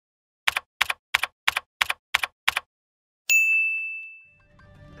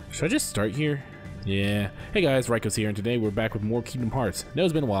Should I just start here? Yeah. Hey guys, Ryko's here, and today we're back with more Kingdom Hearts. I know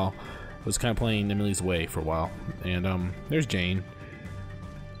it's been a while. I was kind of playing Emily's Way for a while. And, there's Jane.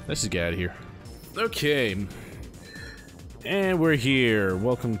 Let's just get out of here. Okay. And we're here.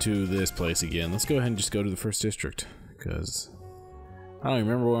 Welcome to this place again. Let's go ahead and just go to the first district. Because I don't even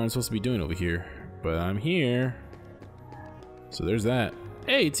remember what I'm supposed to be doing over here. But I'm here. So there's that.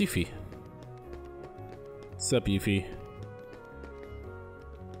 Hey, it's Yuffie. What's up, Yuffie?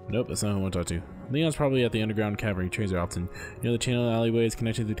 Nope, that's not who I want to talk to. Leon's probably at the underground cavern. He trains there often. You know the channel alleyway is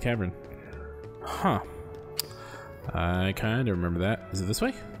connected to the cavern. Huh. I kind of remember that. Is it this way?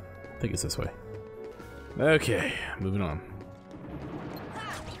 I think it's this way. Okay, moving on.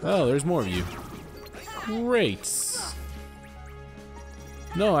 Oh, there's more of you. Great.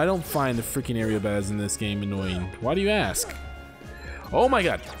 No, I don't find the freaking area bads in this game annoying. Why do you ask? Oh my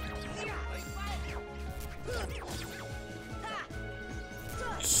god.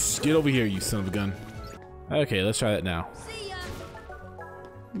 Get over here, you son of a gun. Okay, let's try that now.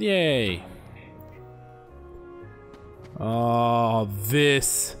 Yay. Oh,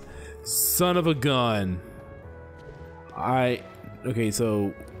 this son of a gun. Okay,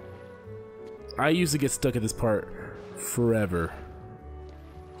 so I used to get stuck at this part forever.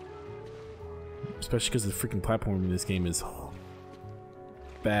 Especially because the freaking platform in this game is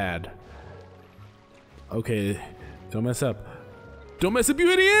bad. Okay, don't mess up. Don't mess up, you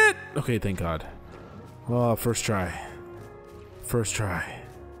idiot! Okay, thank God. Oh, first try. First try.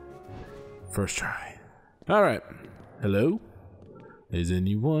 First try. Alright. Hello? Is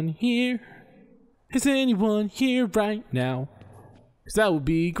anyone here? Is anyone here right now? Because that would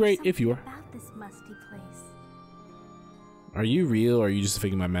be great if you are. About this musty place. Are you real or are you just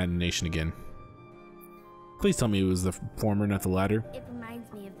faking my imagination again? Please tell me it was the former, not the latter. It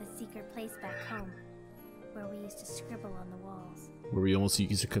reminds me of the secret place back home, where we used to scribble on the walls. Where we almost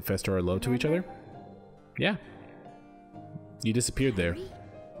used to confess to our love to each other? Yeah. You disappeared there.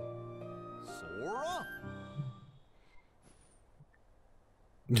 Sora?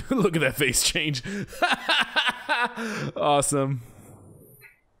 Look at that face change. Awesome.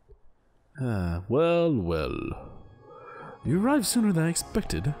 Well, well. You arrived sooner than I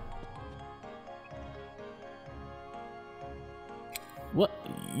expected. What?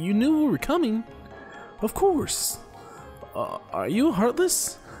 You knew we were coming? Of course. Are you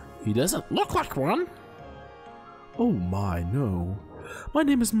heartless? He doesn't look like one. Oh my, no. My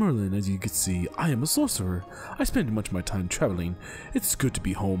name is Merlin, as you can see. I am a sorcerer. I spend much of my time traveling. It's good to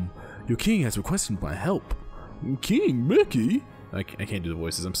be home. Your king has requested my help. King Mickey? I can't do the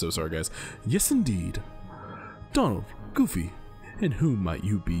voices. I'm so sorry, guys. Yes, indeed. Donald, Goofy, and who might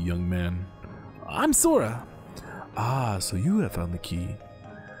you be, young man? I'm Sora. Ah, so you have found the key.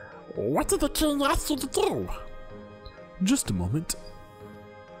 What did the king ask you to do? Just a moment.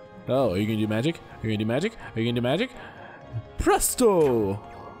 Oh, are you gonna do magic? Are you gonna do magic? Are you gonna do magic? Presto!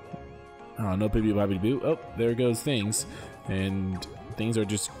 Oh, no baby bobby boo. Oh, there goes things. And things are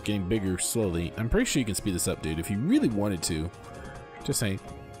just getting bigger slowly. I'm pretty sure you can speed this up, dude, if you really wanted to. Just saying.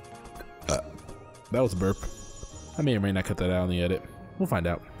 That was a burp. I may or may not cut that out on the edit. We'll find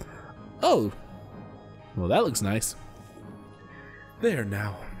out. Oh! Well, that looks nice. There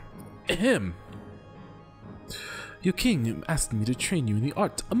now. Ahem. Your king asked me to train you in the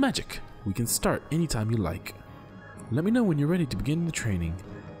art of magic. We can start anytime you like. Let me know when you're ready to begin the training.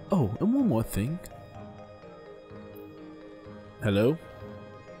 Oh, and one more thing. Hello?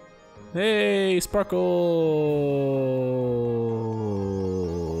 Hey, Sparkles!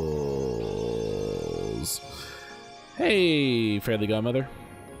 Hey, Fairly Godmother.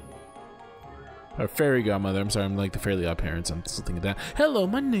 Or Fairy Godmother. I'm sorry, I'm like the Fairly Odd Parents. I'm still thinking that. Hello,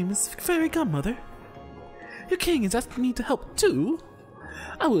 my name is Fairy Godmother. Your king has asked me to help too.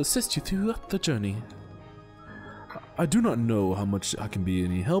 I will assist you throughout the journey. I do not know how much I can be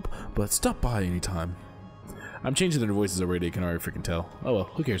any help, but stop by anytime. I'm changing their voices already, I can already freaking tell. Oh well,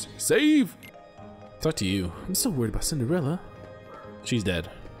 who cares? Save! Talk to you. I'm so worried about Cinderella. She's dead.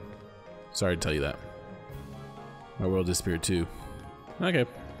 Sorry to tell you that. My world disappeared too. Okay.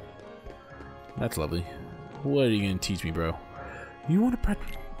 That's lovely. What are you gonna teach me, bro? You want to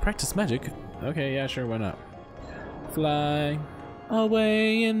practice magic? Okay, yeah, sure, why not? Fly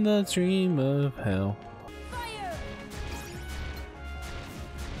away in the dream of hell. Fire!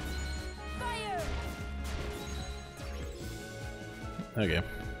 Fire! Okay.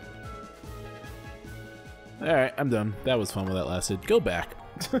 Alright, I'm done. That was fun while that lasted. Go back.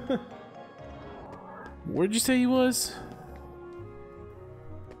 Where'd you say he was?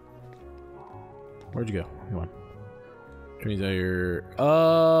 Where'd you go? Come on. Trains out here.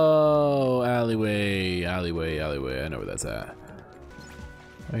 Oh, alleyway. I know where that's at.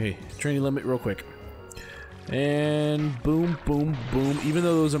 Okay, training limit real quick. And boom, boom, boom. Even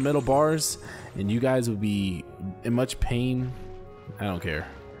though those are metal bars and you guys would be in much pain, I don't care.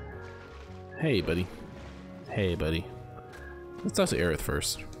 Hey, buddy. Hey, buddy. Let's talk to Aerith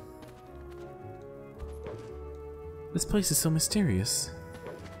first. This place is so mysterious.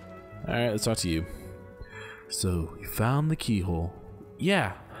 Alright, let's talk to you. So, you found the keyhole.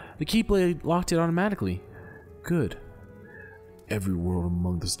 Yeah, the keyblade locked it automatically. Good. Every world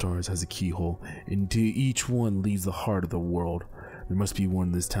among the stars has a keyhole, and to each one leads the heart of the world. There must be one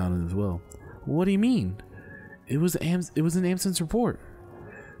in this town as well. What do you mean? It was in Amson's report.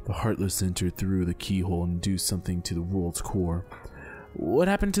 The Heartless entered through the keyhole and do something to the world's core. What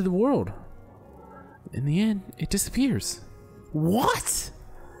happened to the world? In the end, it disappears. What?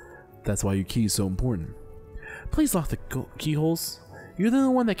 That's why your key is so important. Please lock the keyholes. You're the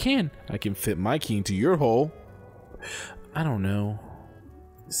only one that can. I can fit my key into your hole. I don't know.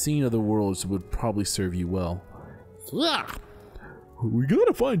 Seeing other worlds would probably serve you well. Ugh. We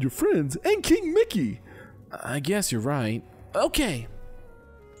gotta find your friends and King Mickey. I guess you're right. Okay.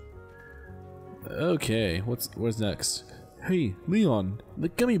 Okay, what's next? Hey, Leon, the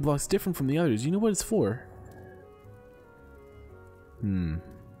gummy block's different from the others. You know what it's for?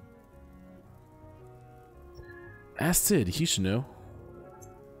 Ask Sid, he should know.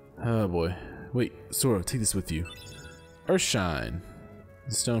 Oh boy. Wait, Sora, take this with you. Earthshine.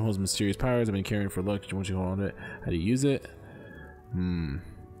 The stone holds mysterious powers I've been carrying for luck. Once you hold on to it, how do you use it?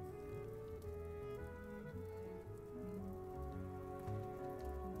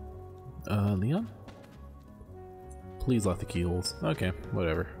 Leon? Please lock the keyholes. Okay,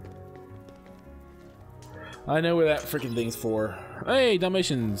 whatever. I know where that freaking thing's for. Hey,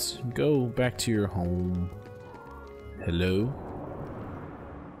 Dalmatians, go back to your home. Hello?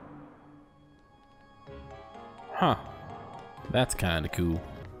 Huh. That's kinda cool.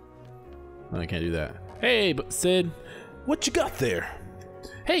 I can't do that. Hey, but Sid, what you got there?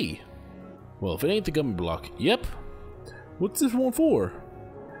 Hey! Well, if it ain't the gummy block. Yep. What's this one for?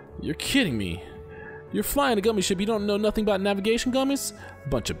 You're kidding me. You're flying a gummy ship, you don't know nothing about navigation gummies?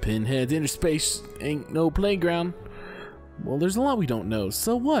 Bunch of pinheads, inner space ain't no playground. Well, there's a lot we don't know,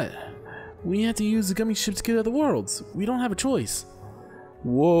 so what? We have to use the gummy ship to get to other worlds. We don't have a choice.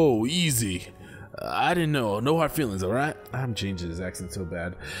 Whoa, easy. I didn't know. No hard feelings, alright? I'm changing his accent so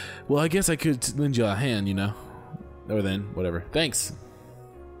bad. Well, I guess I could lend you a hand, you know? Or then, whatever. Thanks.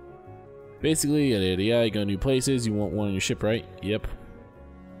 Basically, yeah, you go new places. You want one on your ship, right? Yep.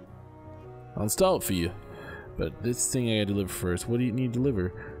 I'll install it for you. But this thing I gotta deliver first. What do you need to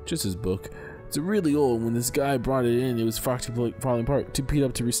deliver? Just his book. It's really old. When this guy brought it in, it was falling apart, too beat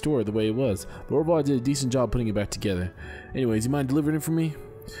up to restore it the way it was. But overall, did a decent job putting it back together. Anyways, you mind delivering it for me?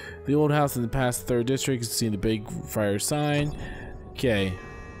 The old house in the past 3rd district, seeing the big fire sign. Okay.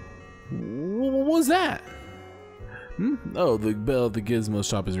 What was that? Oh, the bell at the Gizmo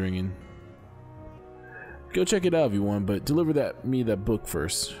shop is ringing. Go check it out if you want, but deliver me that book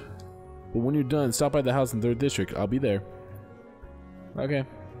first. But when you're done, stop by the house in 3rd district. I'll be there. Okay.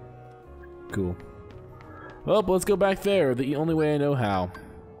 Cool. Well, let's go back there. The only way I know how.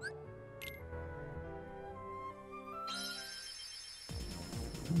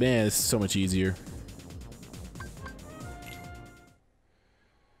 Man, this is so much easier.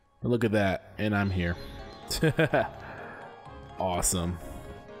 Look at that, and I'm here. Awesome.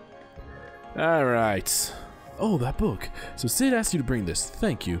 Alright. Oh, that book. So Sid asked you to bring this.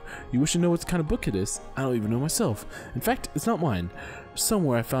 Thank you. You wish to know what kind of book it is? I don't even know myself. In fact, it's not mine.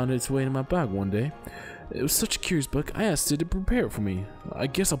 Somewhere I found its way in my bag one day. It was such a curious book, I asked Sid to prepare it for me. I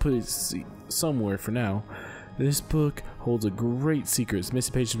guess I'll put it somewhere for now. This book holds a great secret. Its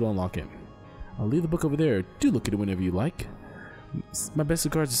missing pages will unlock it. I'll leave the book over there. Do look at it whenever you like. My best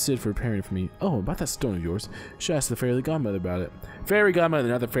regards to Sid for preparing it for me. Oh, about that stone of yours. Should ask the fairy godmother about it. Fairy godmother,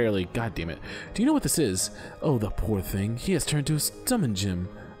 not the fairy. God damn it. Do you know what this is? Oh, the poor thing. He has turned to a summon gem.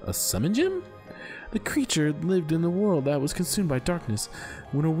 A summon gem? The creature lived in the world that was consumed by darkness.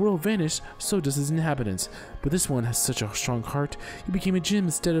 When a world vanished, so does its inhabitants. But this one has such a strong heart, he became a gem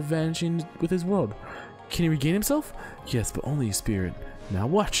instead of vanishing with his world. Can he regain himself? Yes, but only his spirit. Now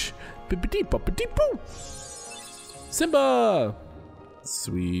watch. Bippity-boppity-boo! Simba!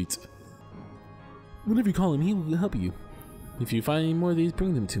 Sweet. Whenever you call him, he will help you. If you find any more of these,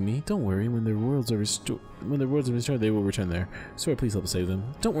 bring them to me. Don't worry. When their worlds are restored, they will return there. Sora, please help save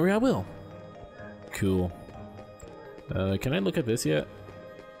them. Don't worry, I will. Cool. Can I look at this yet?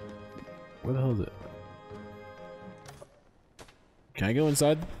 Where the hell is it? Can I go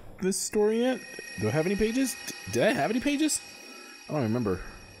inside this story yet? Do I have any pages? Did I have any pages? I don't remember.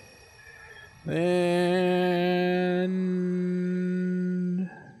 And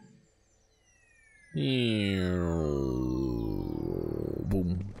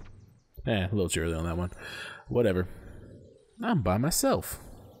Boom. A little too early on that one. Whatever. I'm by myself.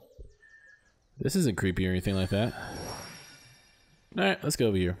 This isn't creepy or anything like that. Alright, let's go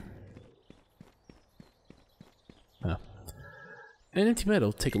over here. Oh. An empty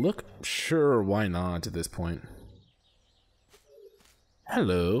meadow. Take a look? Sure, why not at this point?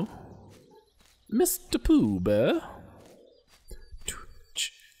 Hello. Mr. Pooh Bear.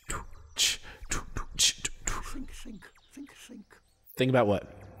 Think about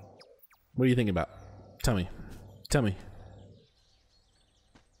what? What are you thinking about? Tell me. Tell me.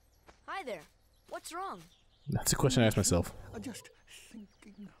 Hi there. What's wrong? That's a question I ask myself. I'm just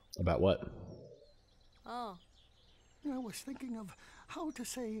thinking. About what? Oh. I was thinking of how to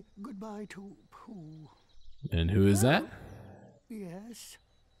say goodbye to Pooh. And who is that? Yes.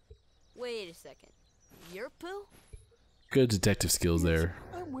 Wait a second. You're Pooh? Good detective skills there.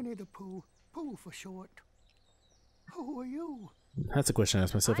 I'm Winnie the Pooh. Pooh for short. Who are you? That's a question I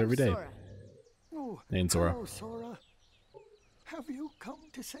ask myself every day. Sora. Oh, And Sora. hello, Sora. Have you come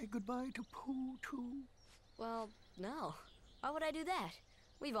to say goodbye to Pooh too? Well, no. Why would I do that?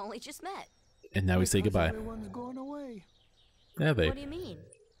 We've only just met. And now we say Because goodbye. Everyone's gone away. Have they? What do you mean?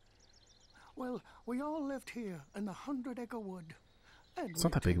 Well, we all lived here in the 100-acre wood. And It's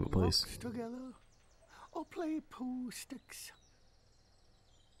not that big of a place. walks together, or play Pooh sticks.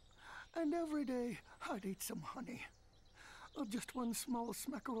 And every day I'd eat some honey. Just one small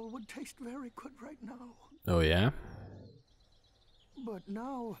smackerel would taste very good right now. Oh yeah? But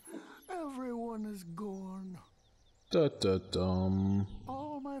now, everyone is gone. Da-da-dum.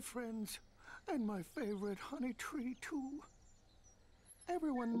 All my friends, and my favorite honey tree too.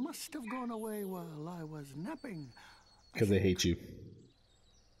 Everyone must have gone away while I was napping. Because they hate you.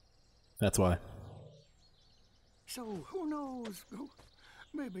 That's why. So who knows?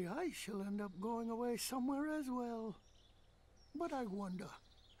 Maybe I shall end up going away somewhere as well. But I wonder,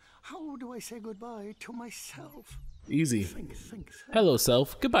 how do I say goodbye to myself? Easy. Think. Hello,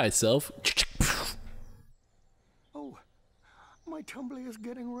 self. Goodbye, self. Oh, my tumbly is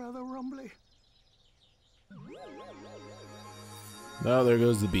getting rather rumbly. Oh, there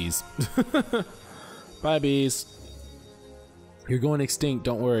goes the bees. Bye, bees. You're going extinct,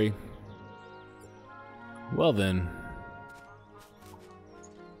 don't worry. Well then.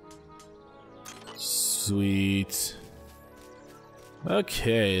 Sweet.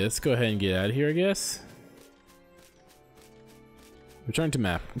 Okay, let's go ahead and get out of here, I guess. Return to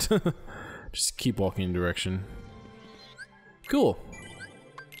map. Just keep walking in direction. Cool.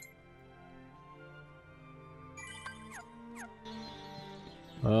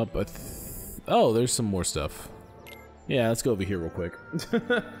 Oh, there's some more stuff. Yeah, let's go over here real quick.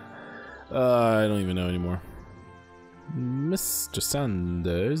 I don't even know anymore. Mr.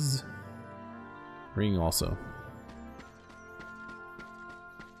 Sanders. Ring also.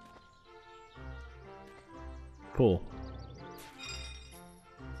 Pull.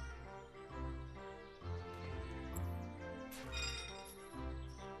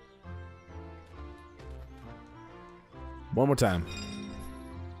 One more time.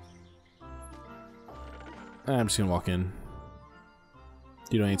 I'm just gonna walk in.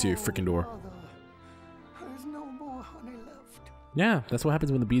 You don't answer your freaking door. There's no more honey left. Yeah, that's what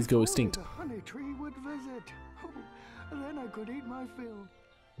happens when the bees go Only extinct. the honey tree would visit. Oh, then I could eat my fill.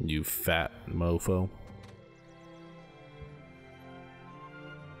 You fat mofo.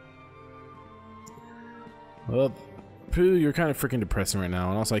 Well, Pooh, you're kind of freaking depressing right now,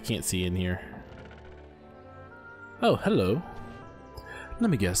 and also I can't see in here. Oh, hello. Let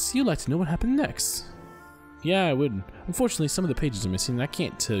me guess, you'd like to know what happened next? Yeah, I would. Unfortunately, some of the pages are missing, and I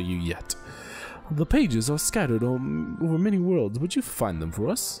can't tell you yet. The pages are scattered over many worlds. Would you find them for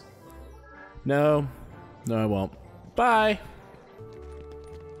us? No. No, I won't. Bye!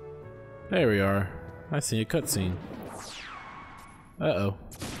 There we are. I see a cutscene. Uh-oh.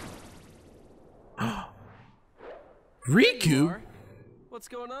 Riku? What's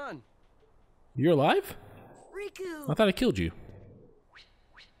going on? You're alive? Riku! I thought I killed you.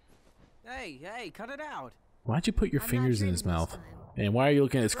 Hey, cut it out. Why'd you put your I'm not fingers in dreaming his this mouth? time. And why are you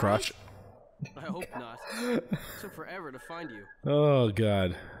looking at his crotch? I hope not. Took forever to find you. Oh,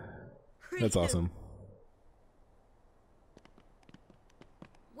 God. That's Riku! awesome.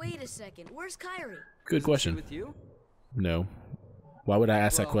 Wait a second. Where's Kairi? Good Is she question. with you? No. Why would I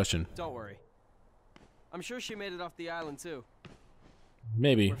ask that Well, question? Don't worry. I'm sure she made it off the island too.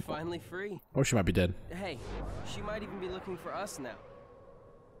 Maybe. We're finally free. Or she might be dead. Hey, she might even be looking for us now.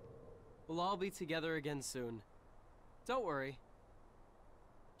 We'll all be together again soon. Don't worry.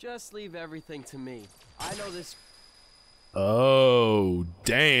 Just leave everything to me. I know this. Oh,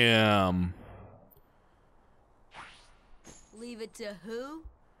 damn. Leave it to who?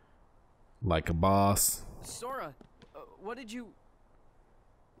 Like a boss. Sora, what did you...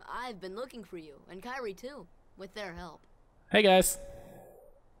 I've been looking for you, and Kyrie too, with their help. Hey guys.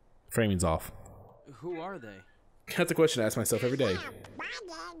 Framing's off. Who are they? That's a question I ask myself every day.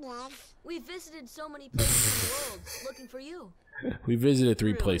 We've visited so many places in the world looking for you. We visited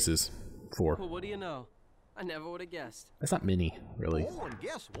 3 Really? places. 4. Well, what do you know? I never would have guessed. That's not many, really. Oh, and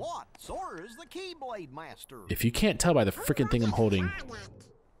guess what? Sora is the Keyblade Master. If you can't tell by the freaking thing I'm holding.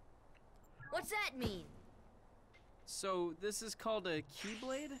 What's that mean? So, this is called a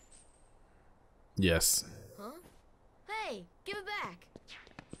Keyblade? Yes. Huh? Hey, give it back.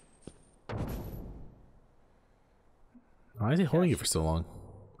 Why is he holding it for so long?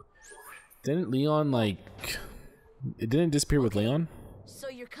 Didn't Leon, like... It didn't disappear with Leon? So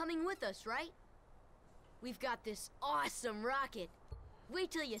you're coming with us, right? We've got this awesome rocket.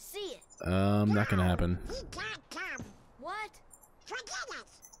 Wait till you see it. Not gonna happen. What?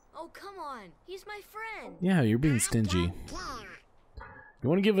 Oh, come on. He's my friend. Yeah, you're being stingy. You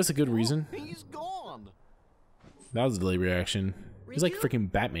want to give us a good reason? He's gone. That was a delayed reaction. He's like Riku?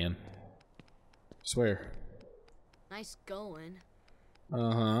 freaking Batman. Swear. Nice going.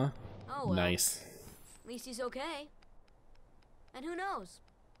 Uh-huh. Oh, well. Nice. At least he's okay. And who knows?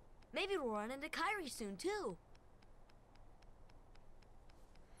 Maybe we'll run into Kyrie soon, too.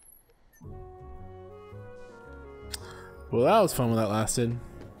 Well, that was fun when that lasted.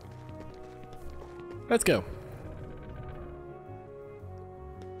 Let's go.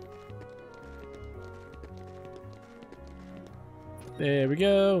 There we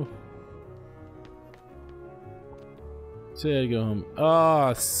go. Said go home.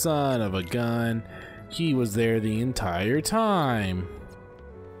 Oh, son of a gun. He was there the entire time.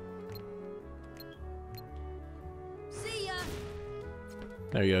 See ya!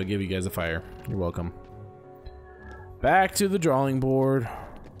 There you go. Give you guys a fire. You're welcome. Back to the drawing board.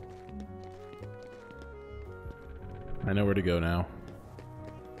 I know where to go now.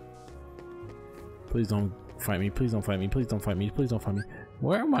 Please don't fight me. Please don't fight me. Please don't fight me. Please don't fight me.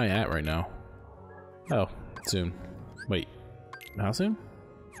 Where am I at right now? Oh, soon. Wait. How soon?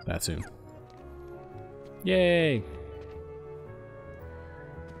 That soon. Yay!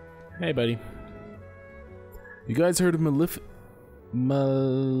 Hey, buddy. You guys heard of Maleficent?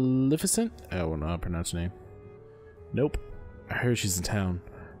 Oh, no, I pronounced her name. Nope. I heard she's in town.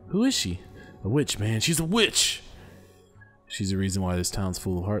 Who is she? A witch, man. She's a witch! She's the reason why this town's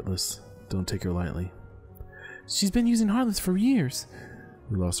full of Heartless. Don't take her lightly. She's been using Heartless for years.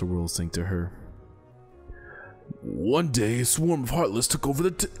 We lost our world thanks to her. One day, a swarm of Heartless took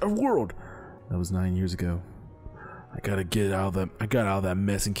over our world. That was 9 years ago. I got out of that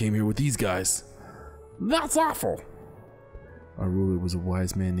mess and came here with these guys. That's awful! Our ruler was a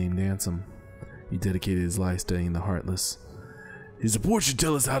wise man named Ansem. He dedicated his life studying the Heartless. His report should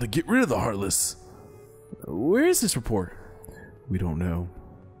tell us how to get rid of the Heartless. Where is this report? We don't know.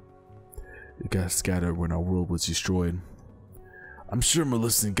 It got scattered when our world was destroyed. I'm sure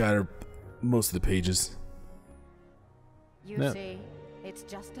Maleficent got her most of the pages. You No. see, it's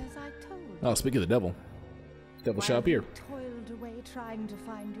just as I told you. Oh, speak of the devil. Devil shall While appear. you toiled away trying to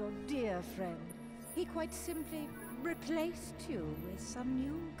find your dear friend, he quite simply replaced you with some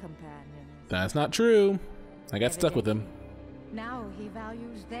new companions. That's not true. I got stuck with him. Now he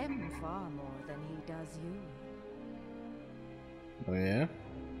values them far more than he does you. Oh yeah?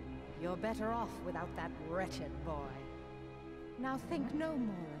 You're better off without that wretched boy. Now think no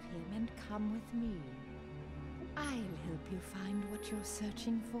more of him and come with me. I'll help you find what you're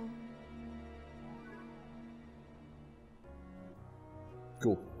searching for.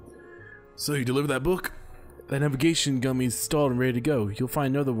 Cool. So you delivered that book? That navigation gummy's stalled and ready to go. You'll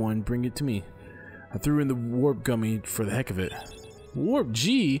find another one, bring it to me. I threw in the warp gummy for the heck of it. Warp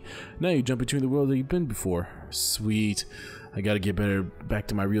G? Now you jump between the world that you've been before. Sweet. I gotta get back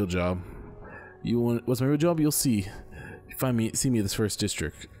to my real job. What's my real job? You'll see. See me at this first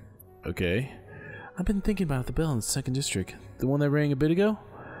district. Okay. I've been thinking about the bell in the second district. The one that rang a bit ago?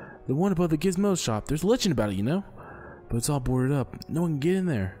 The one above the Gizmo shop. There's a legend about it, you know? But it's all boarded up. No one can get in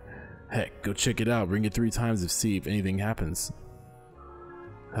there. Heck, go check it out. Ring it 3 times to see if anything happens.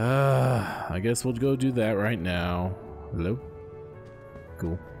 I guess we'll go do that right now. Hello?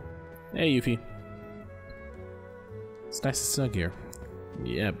 Cool. Hey, Yuffie. It's nice and snug here.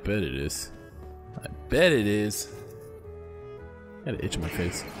 Yeah, I bet it is. I bet it is. Got an itch on my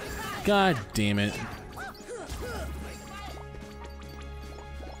face. God damn it.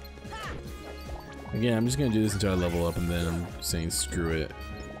 Again, I'm just gonna do this until I level up and then I'm saying screw it.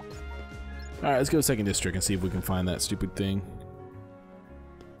 Alright, let's go second district and see if we can find that stupid thing.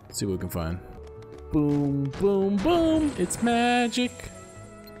 See what we can find. Boom, boom, boom. It's magic.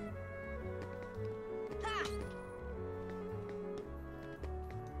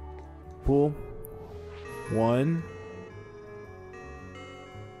 Pull. 1.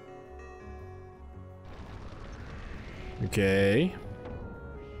 Okay.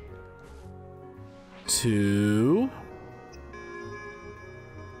 2.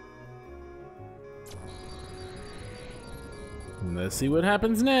 Let's see what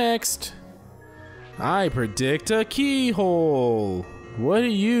happens next. I predict a keyhole. What do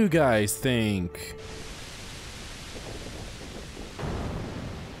you guys think?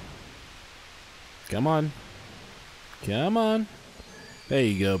 Come on. Come on. There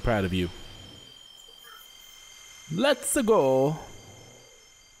you go. Proud of you. Let's go.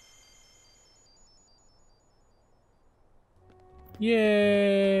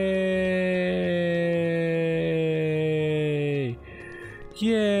 Yay!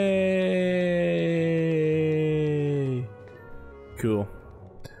 Yay! Cool.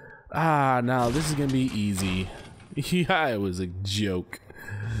 Ah, now this is gonna be easy. Yeah, it was a joke.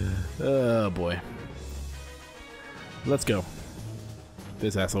 Oh boy. Let's go.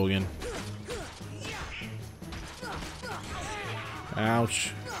 This asshole again.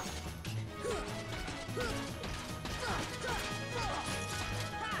 Ouch.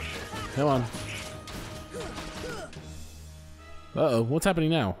 Come on. Uh-oh, what's happening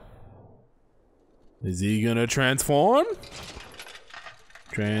now? Is he gonna transform?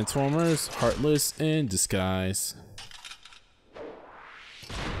 Transformers, Heartless in disguise.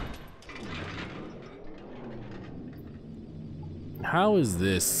 How is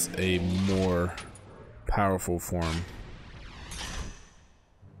this a more powerful form?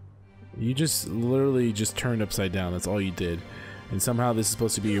 You just literally just turned upside down. That's all you did. And somehow this is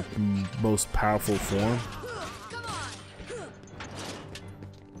supposed to be your most powerful form.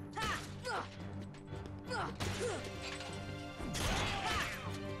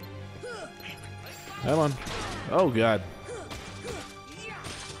 Come on. Oh god.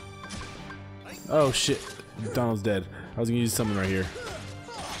 Oh shit. Donald's dead. I was gonna use something right here.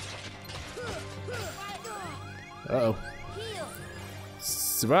 Uh-oh.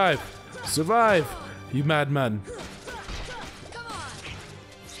 Survive! Survive! You madman!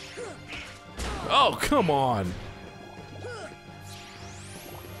 Oh, come on!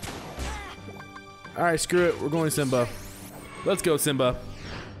 Alright, screw it. We're going to Simba. Let's go, Simba.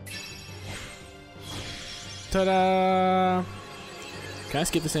 Ta-da! Can I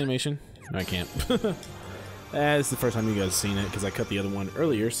skip this animation? No, I can't. This is the first time you guys have seen it because I cut the other one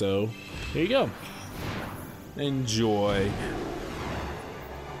earlier, so there you go. Enjoy.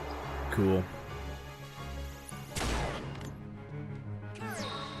 Cool.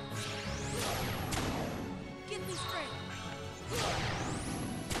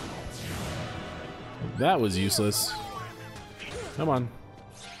 That was useless. Come on.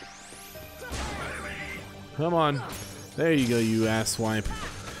 Come on. There you go, you ass swipe.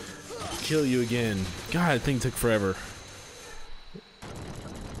 Kill you again. God, that thing took forever.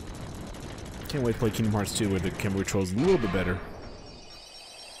 Can't wait to play Kingdom Hearts 2 where the camera control's a little bit better.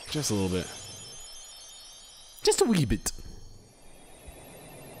 Just a little bit. Just a wee bit.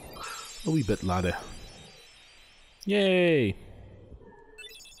 A wee bit ladder. Yay!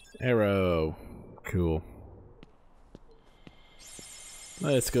 Arrow. Cool.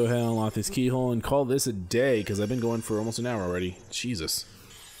 Let's go ahead and unlock this keyhole and call this a day because I've been going for almost an hour already. Jesus.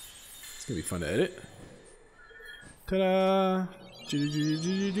 It's gonna be fun to edit. Ta-da!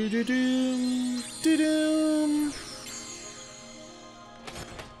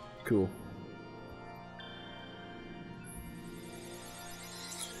 Cool.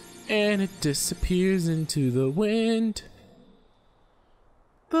 And it disappears into the wind.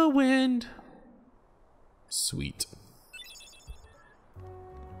 The wind. Sweet.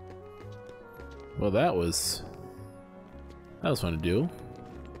 Well, that was fun to do.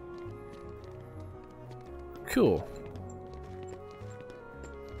 Cool.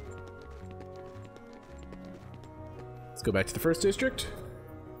 Let's go back to the first district.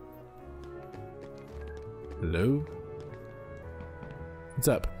 Hello? What's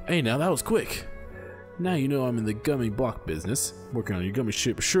up? Hey, now that was quick. Now you know I'm in the gummy block business. Working on your gummy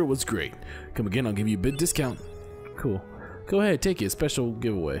ship sure was great. Come again, I'll give you a big discount. Cool. Go ahead, take it. Special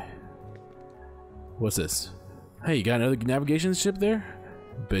giveaway. What's this? Hey, you got another navigation ship there?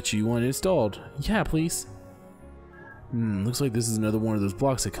 Bet you want it installed. Yeah, please. Looks like this is another one of those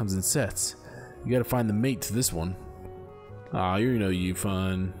blocks that comes in sets. You gotta find the mate to this one. Aw, you're no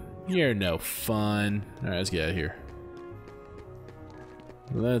fun. You're no fun. Alright, let's get out of here.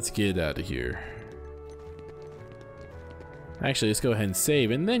 Let's get out of here. Actually, let's go ahead and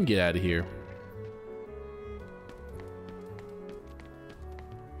save and then get out of here.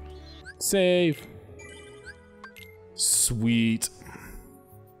 Save. Sweet.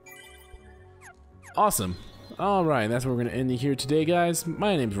 Awesome. Alright, that's where we're going to end it here today, guys.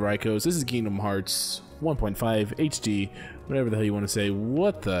 My name's Rykos. This is Kingdom Hearts 1.5 HD. Whatever the hell you want to say.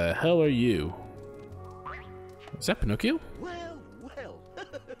 What the hell are you? Is that Pinocchio? Well, well,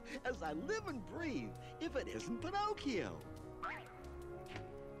 as I live and breathe, if it isn't Pinocchio.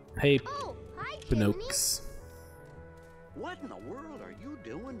 Hey, Oh, hi, Jiminy. Pinocchio. What in the world are you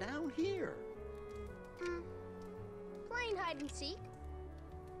doing down here? Playing hide and seek.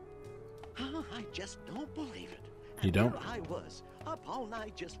 I just don't believe it. You And don't? Here I was, up all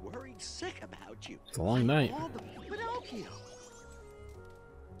night just worried sick about you. It's a long night. All the Pinocchio.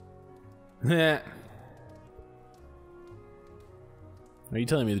 Are you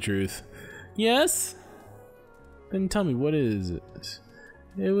telling me the truth? Yes? Then tell me, what is it?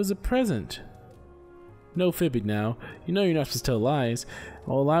 It was a present. No fibbing now. You know you're not supposed to tell lies.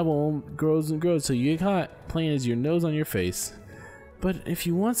 A lie won't grows and grows till you get caught, plain as your nose on your face. But if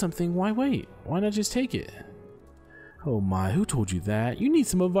you want something, why wait? Why not just take it? Oh my, who told you that? You need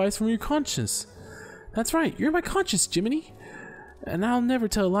some advice from your conscience. That's right, you're my conscience, Jiminy. And I'll never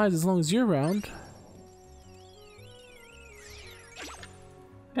tell lies as long as you're around.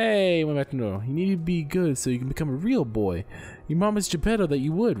 Hey, went back to normal. You need to be good so you can become a real boy. You promised Geppetto that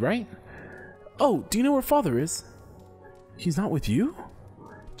you would, right? Oh, do you know where Father is? He's not with you?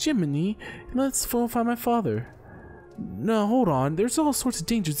 Jiminy, let's go find my father. No, hold on. There's all sorts of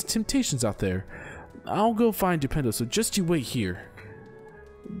dangers and temptations out there. I'll go find Geppetto, so just you wait here.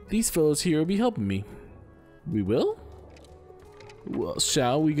 These fellows here will be helping me. We will? Well,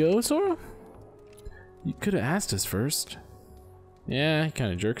 shall we go, Sora? You could have asked us first. Yeah,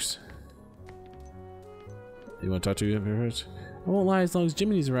 kind of jerks. You want to talk to him first? I won't lie as long as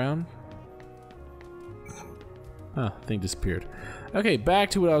Jiminy's around. Oh, thing disappeared. Okay, back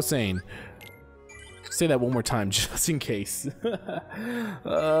to what I was saying. Say that one more time, just in case.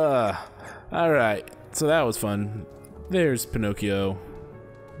 Alright, so that was fun. There's Pinocchio.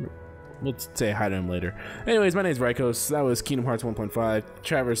 We'll say hi to him later. Anyways, my name's Rykos. That was Kingdom Hearts 1.5.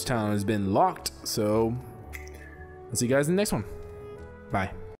 Traverse Town has been locked, so I'll see you guys in the next one.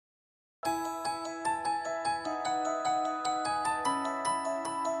 Bye.